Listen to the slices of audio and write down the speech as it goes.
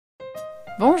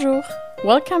Bonjour,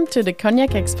 welcome to the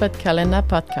Cognac Expert Calendar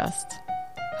podcast,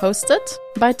 hosted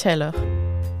by Taylor.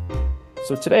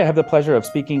 So today I have the pleasure of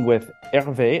speaking with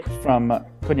Hervé from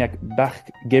Cognac Bach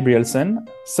Gabrielsen.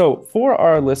 So for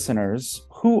our listeners,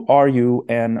 who are you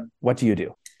and what do you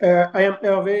do? I am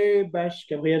Hervé Bach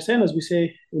Gabrielsen, as we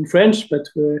say in French, but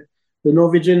the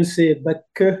Norwegians say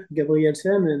Bakke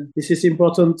Gabrielsen, and this is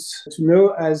important to know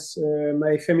as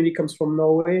my family comes from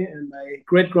Norway, and my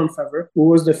great-grandfather, who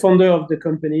was the founder of the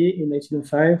company in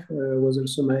 1905, was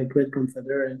also my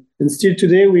great-grandfather. And still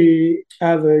today, we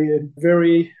have a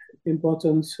very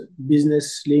important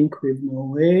business link with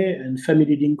Norway and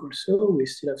family link also. We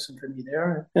still have some family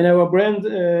there. And our brand,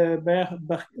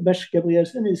 Bach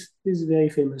Gabrielsen, is very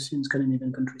famous in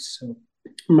Scandinavian countries. So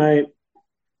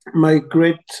my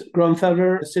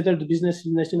great-grandfather settled the business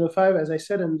in 1905, as I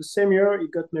said, and the same year he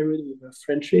got married with a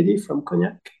French lady from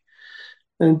Cognac.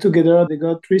 And together they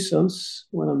got three sons.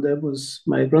 One of them was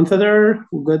my grandfather,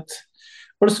 who got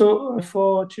also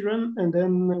 4 children, and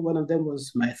then one of them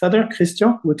was my father,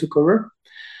 Christian, who took over.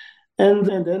 And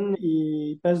then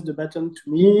he passed the baton to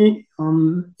me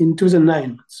in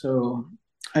 2009. So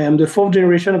I am the 4th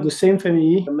generation of the same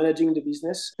family managing the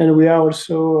business, and we are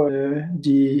also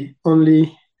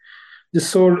the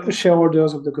sole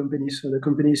shareholders of the company. So the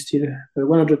company is still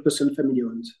 100% family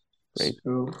owned. Great.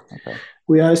 So okay.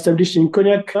 We are established in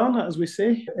Cognac Town, as we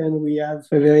say, and we have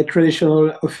a very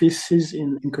traditional offices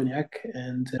in Cognac.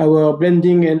 And our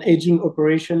blending and aging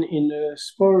operation in a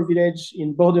small village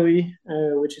in Borderie,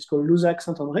 which is called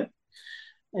Louzac-Saint-André.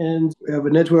 And we have a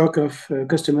network of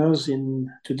customers in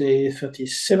today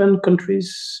 37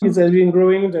 countries. It has been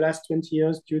growing the last 20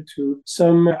 years due to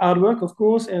some hard work, of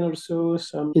course, and also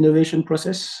some innovation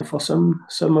process for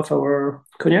some of our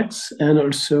cognacs, and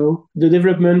also the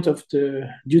development of the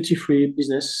duty-free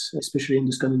business, especially in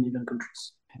the Scandinavian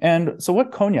countries. And so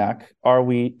what cognac are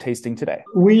we tasting today?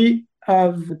 We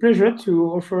have the pleasure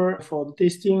to offer for the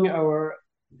tasting our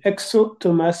XO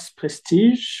Thomas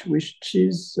Prestige, which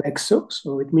is XO,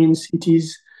 so it means it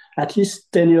is at least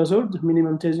 10 years old,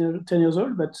 minimum 10 years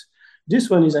old, but this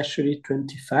one is actually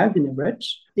 25 in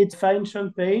average. It's fine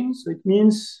champagne, so it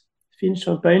means fine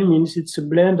champagne means it's a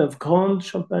blend of Grand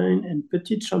Champagne and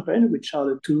Petit Champagne, which are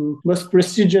the two most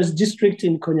prestigious districts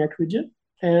in Cognac region.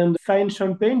 And fine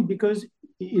champagne because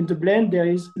in the blend there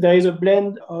is a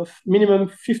blend of minimum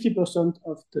 50%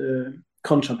 of the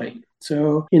Grand Champagne.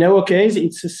 So in our case,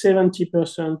 it's a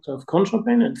 70% of Grand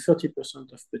Champagne and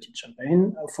 30% of Petit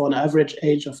Champagne for an average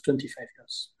age of 25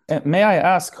 years. May I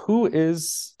ask, who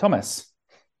is Thomas?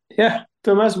 Yeah,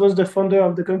 Thomas was the founder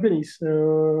of the company.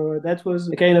 So that was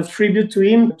a kind of tribute to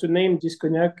him to name this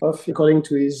cognac according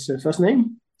to his first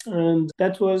name. And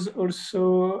that was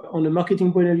also, on a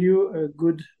marketing point of view, a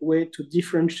good way to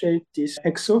differentiate this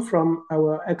XO from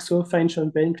our XO Fine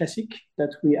Champagne Classic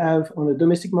that we have on the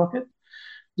domestic market.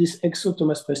 This XO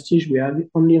Thomas Prestige we have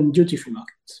only on duty-free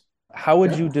markets. How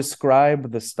would you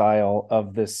describe the style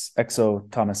of this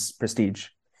XO Thomas Prestige?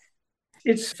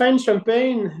 It's fine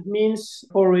champagne means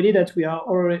already that we are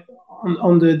already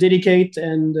on the delicate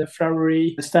and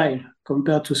flowery style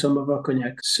compared to some of our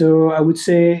cognac. So I would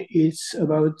say it's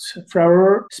about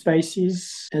flower,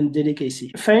 spices, and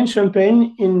delicacy. Fine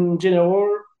champagne in general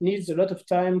needs a lot of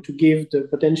time to give the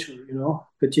potential,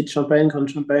 Petit champagne, Grand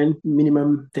champagne,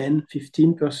 minimum 10,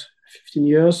 15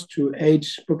 years to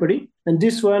age properly. And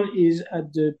this one is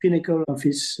at the pinnacle of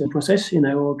its process, in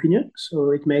our opinion.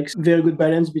 So it makes very good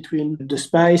balance between the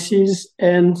spices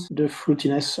and the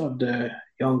fruitiness of the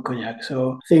young cognac.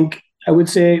 So I would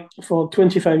say for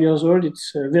 25 years old,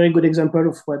 it's a very good example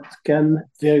of what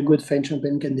very good fine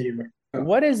champagne can deliver.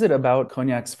 What is it about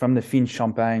cognacs from the Fine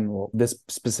Champagne, or this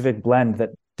specific blend,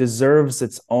 that deserves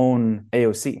its own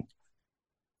AOC?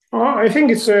 I think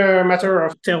it's a matter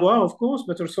of terroir, of course,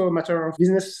 but also a matter of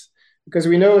business, because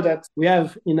we know that we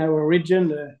have in our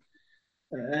region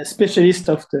a specialist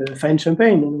of the fine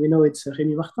champagne, and we know it's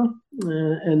Rémy Martin.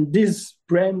 And this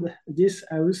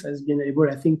house has been able,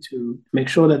 I think, to make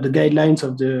sure that the guidelines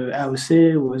of the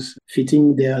AOC was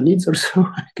fitting their needs also,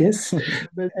 I guess.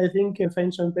 But I think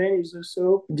fine champagne is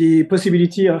also the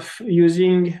possibility of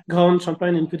using Grand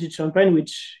Champagne and Petit Champagne,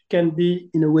 which can be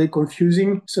in a way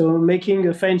confusing. So making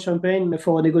a fine champagne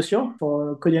for a négociant,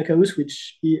 for a cognac house,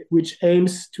 which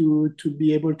aims to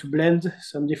be able to blend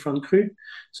some different cru,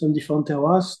 some different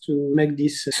terroirs to make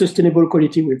this sustainable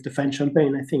quality with the fine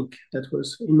champagne. I think that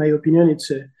was, in my opinion,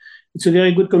 it's a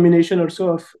very good combination also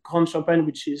of Grand Champagne,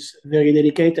 which is very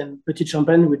delicate, and Petit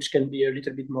Champagne, which can be a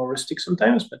little bit more rustic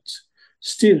sometimes, but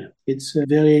still, it's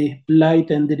very light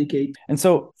and delicate. And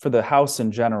so for the house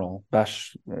in general, Bach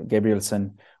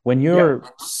Gabrielsen, when you're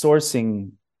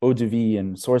sourcing eau de vie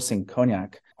and sourcing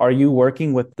cognac. Are you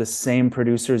working with the same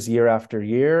producers year after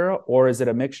year, or is it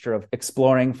a mixture of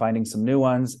exploring, finding some new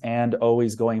ones, and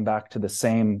always going back to the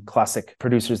same classic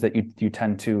producers that you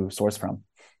tend to source from?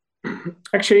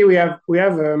 Actually, we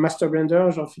have a master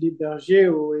blender, Jean-Philippe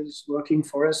Bergier, who is working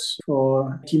for us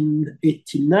for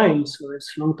 1989, so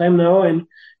it's a long time now, and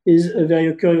is a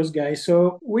very curious guy.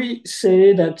 So we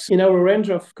say that in our range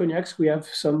of cognacs, we have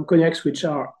some cognacs which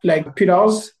are like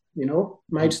pillars,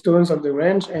 milestones of the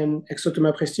range, and Exo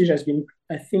Thomas Prestige has been,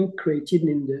 I think, created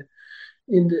in the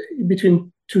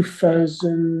between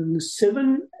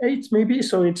 2007, 8 maybe.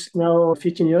 So it's now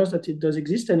 15 years that it does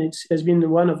exist, and it has been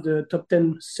one of the top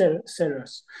 10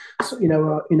 sellers so in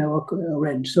our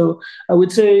range. So I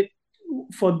would say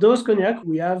for those cognac,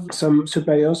 we have some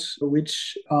suppliers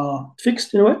which are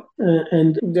fixed in a way,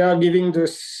 and they are giving the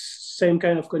same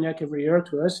kind of cognac every year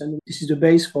to us, and this is the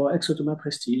base for Exo Thomas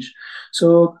Prestige.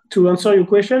 So to answer your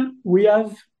question, we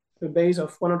have a base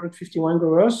of 151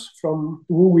 growers from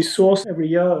who we source every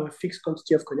year a fixed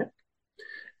quantity of cognac.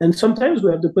 And sometimes we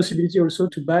have the possibility also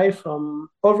to buy from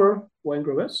other wine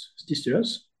growers,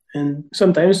 distillers. And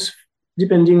sometimes,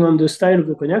 depending on the style of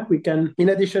the cognac, we can, in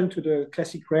addition to the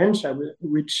classic range,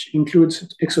 which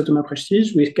includes Exo Thomas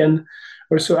Prestige, we can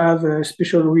also have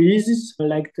special releases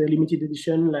like the limited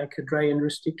edition, like a dry and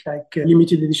rustic, like a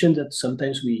limited edition that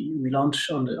sometimes we launch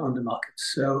on the market.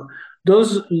 So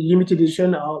those limited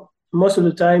edition are most of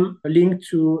the time linked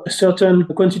to a certain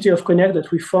quantity of cognac that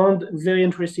we found very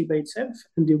interesting by itself,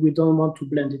 and we don't want to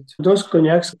blend it. Those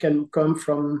cognacs can come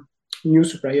from new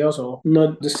suppliers or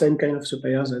not the same kind of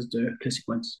suppliers as the classic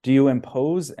ones. Do you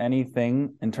impose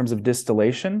anything in terms of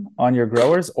distillation on your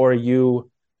growers, or you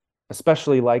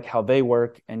especially like how they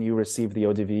work and you receive the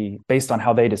eau de vie based on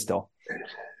how they distill?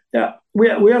 Yeah,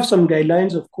 we have some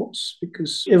guidelines, of course,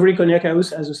 because every cognac house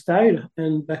has a style,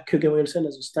 and Bach Gabrielsen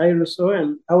has a style also,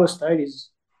 and our style is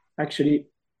actually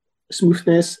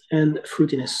smoothness and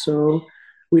fruitiness. So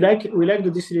we like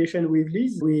the distillation with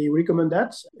yeast. We recommend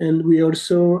that, and we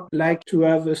also like to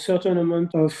have a certain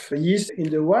amount of yeast in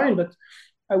the wine. But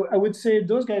I would say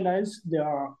those guidelines,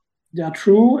 they are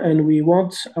true, and we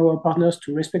want our partners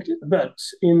to respect it. But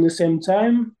in the same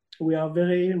time, we are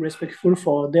very respectful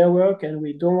for their work, and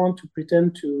we don't want to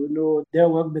pretend to know their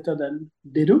work better than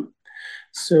they do.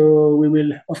 So we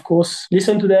will, of course,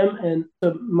 listen to them. And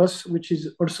the most, which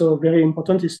is also very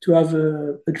important, is to have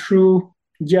a true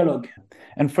dialogue.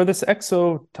 And for this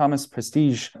Exo Thomas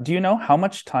Prestige, do you know how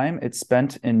much time it's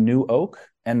spent in new oak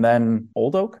and then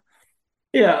old oak?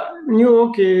 Yeah, new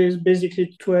oak is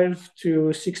basically 12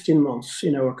 to 16 months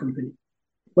in our company.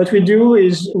 What we do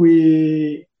is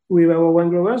with our wine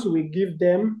growers, we give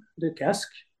them the cask.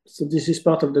 So this is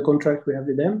part of the contract we have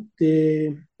with them.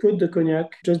 They put the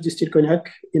cognac, just distilled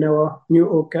cognac, in our new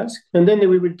oak cask. And then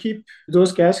we will keep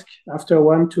those casks after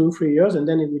 1, 2, 3 years, and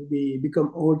then it will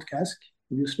become old cask,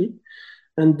 obviously.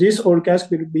 And this old cask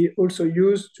will be also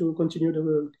used to continue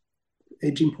the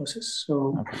aging process.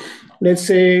 So let's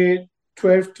say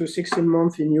 12 to 16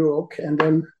 months in new oak, and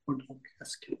then old oak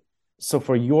cask. So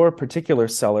for your particular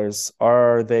cellars,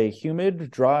 are they humid,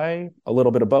 dry, a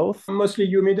little bit of both? Mostly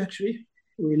humid, actually.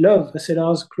 We love the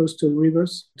cellars close to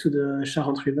rivers, to the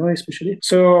Charente River especially.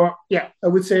 So yeah, I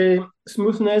would say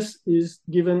smoothness is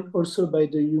given also by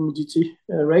the humidity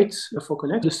rate for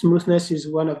cognac. The smoothness is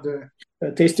one of the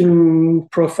tasting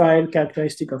profile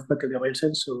characteristic of Bach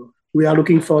Gabrielsen. So we are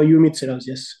looking for humid cellars,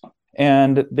 yes.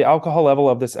 And the alcohol level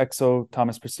of this Exo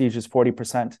Thomas Prestige is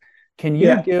 40%. Can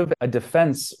you give a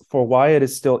defense for why it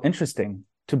is still interesting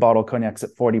to bottle cognacs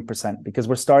at 40%? Because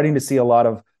we're starting to see a lot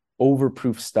of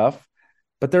overproof stuff,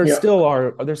 but there still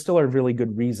are really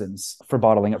good reasons for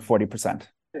bottling at 40%.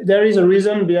 There is a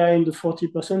reason behind the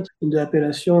 40% in the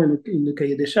appellation, in the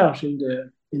cahier des charges,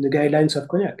 in the guidelines of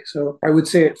cognac. So I would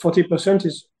say 40%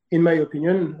 is, in my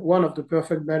opinion, one of the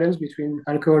perfect balance between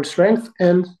alcohol strength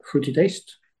and fruity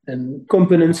taste and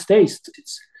components taste.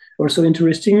 It's also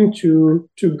interesting to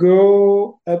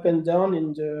go up and down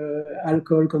in the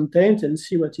alcohol content and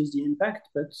see what is the impact.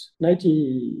 But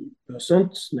 90%,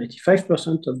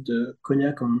 95% of the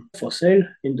cognac for sale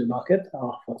in the market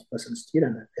are 40% still.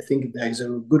 And I think there is a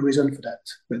good reason for that.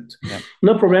 But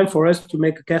no problem for us to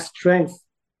make a cask strength.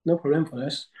 No problem for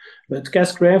us. But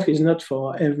cask strength is not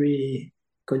for every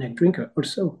cognac drinker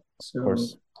also. So of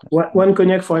course. One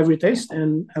cognac for every taste,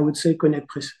 and I would say Cognac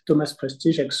Thomas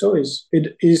Prestige Exo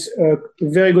is a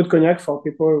very good cognac for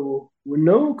people who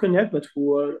know cognac, but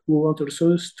who want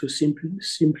also to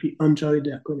simply enjoy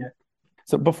their cognac.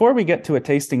 So before we get to a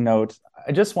tasting note,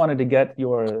 I just wanted to get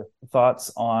your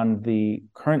thoughts on the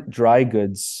current dry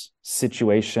goods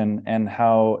situation and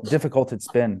how difficult it's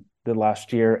been the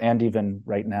last year and even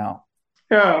right now?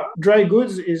 Yeah, dry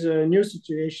goods is a new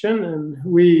situation, and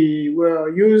we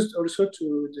were used also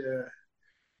to the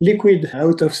liquid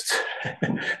out of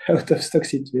stock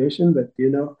situation. But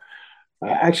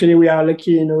actually, we are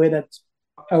lucky in a way that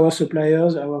our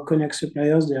suppliers, our cognac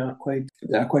suppliers, they are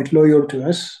quite loyal to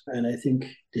us, and I think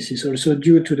this is also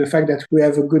due to the fact that we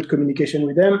have a good communication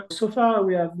with them. So far,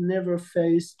 we have never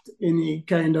faced any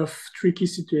kind of tricky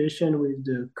situation with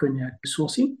the cognac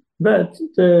sourcing. But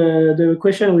the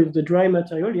question with the dry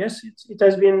material, yes, it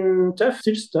has been tough,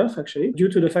 still tough actually, due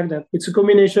to the fact that it's a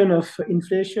combination of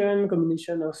inflation,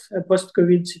 combination of a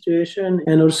post-COVID situation,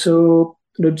 and also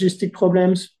logistic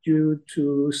problems due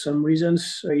to some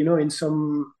reasons. In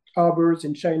some harbors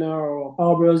in China or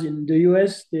harbors in the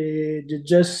US, they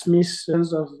just miss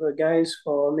tons of guys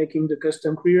for making the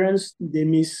custom clearance. They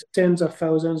miss tens of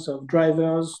thousands of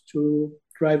drivers to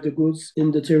drive the goods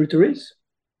in the territories,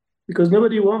 because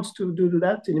nobody wants to do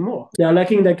that anymore. They are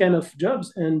lacking that kind of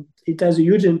jobs, and it has a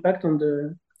huge impact on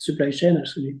the supply chain,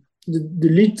 actually. The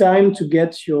lead time to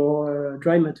get your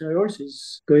dry materials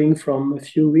is going from a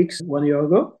few weeks 1 year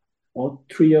ago or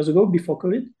 3 years ago before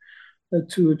COVID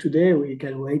to today. We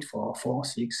can wait for 4,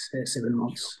 6, 7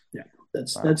 months. Yeah,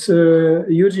 that's a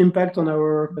huge impact on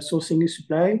our sourcing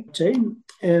supply chain.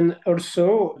 And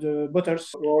also the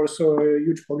bottles were also a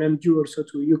huge problem due also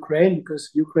to Ukraine,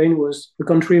 because Ukraine was a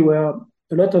country where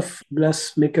a lot of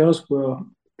glass makers were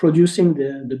producing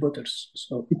the bottles.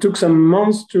 So it took some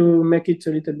months to make it a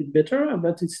little bit better,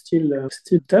 but it's still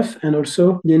tough. And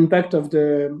also the impact of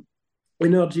the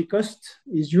energy cost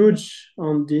is huge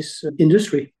on this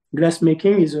industry. Glass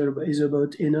making is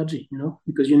about energy,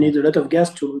 because you need a lot of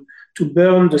gas to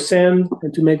burn the sand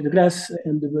and to make the glass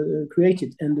and create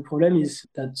it. And the problem is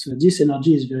that this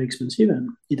energy is very expensive, and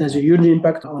it has a huge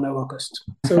impact on our cost.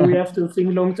 So we have to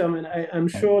think long term, and I'm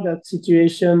sure that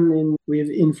situation with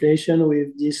inflation,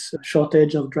 with this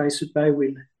shortage of dry supply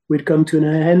will come to an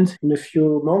end in a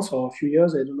few months or a few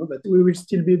years, I don't know, but we will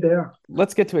still be there.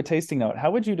 Let's get to a tasting note.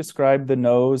 How would you describe the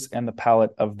nose and the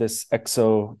palate of this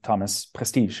XO Thomas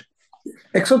Prestige?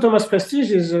 XO Thomas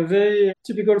Prestige is very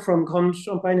typical from Grand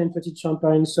Champagne and Petit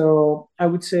Champagne. So I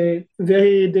would say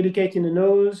very delicate in the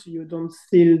nose. You don't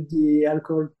feel the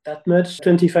alcohol that much.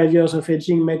 25 years of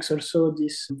aging makes also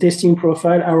this tasting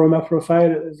profile, aroma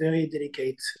profile, very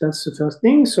delicate. That's the first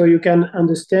thing. So you can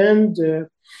understand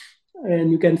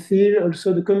and you can feel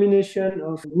also the combination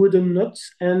of wooden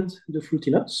notes and the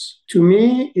fruity notes. To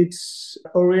me, it's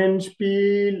orange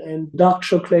peel and dark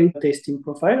chocolate tasting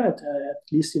profile, at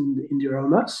least in the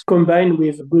aromas, combined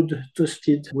with good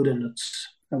toasted wooden notes,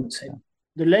 I would say.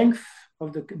 The length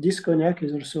of this cognac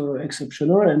is also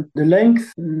exceptional, and the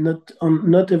length,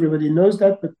 not everybody knows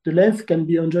that, but the length can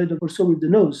be enjoyed also with the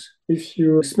nose. If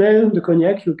you smell the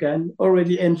cognac, you can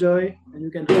already enjoy, and you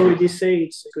can already say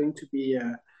it's going to be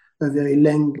a very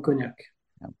long cognac.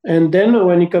 Yeah. And then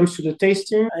when it comes to the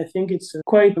tasting, I think it's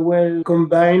quite well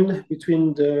combined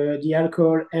between the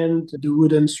alcohol and the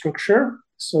wooden structure.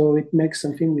 So it makes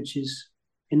something which is,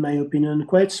 in my opinion,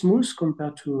 quite smooth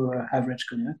compared to average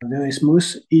cognac. Very smooth,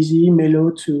 easy,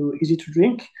 mellow, easy to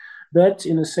drink, but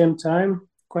in the same time,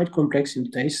 quite complex in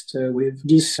taste with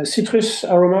this citrus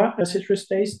aroma, a citrus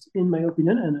taste, in my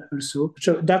opinion, and also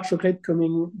dark chocolate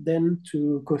coming then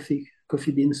to coffee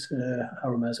beans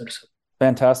aromas also.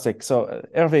 Fantastic. So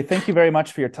Hervé, thank you very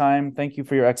much for your time. Thank you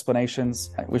for your explanations.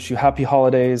 I wish you happy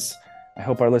holidays. I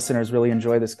hope our listeners really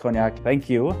enjoy this cognac. Thank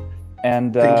you.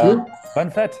 And thank you. Bonne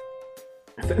fête.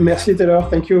 Merci Taylor.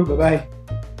 Thank you. Bye-bye.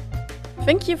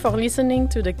 Thank you for listening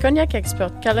to the Cognac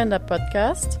Expert Calendar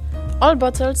podcast. All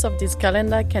bottles of this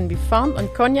calendar can be found on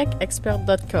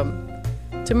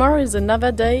cognacexpert.com. Tomorrow is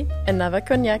another day, another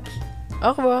cognac.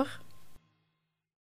 Au revoir.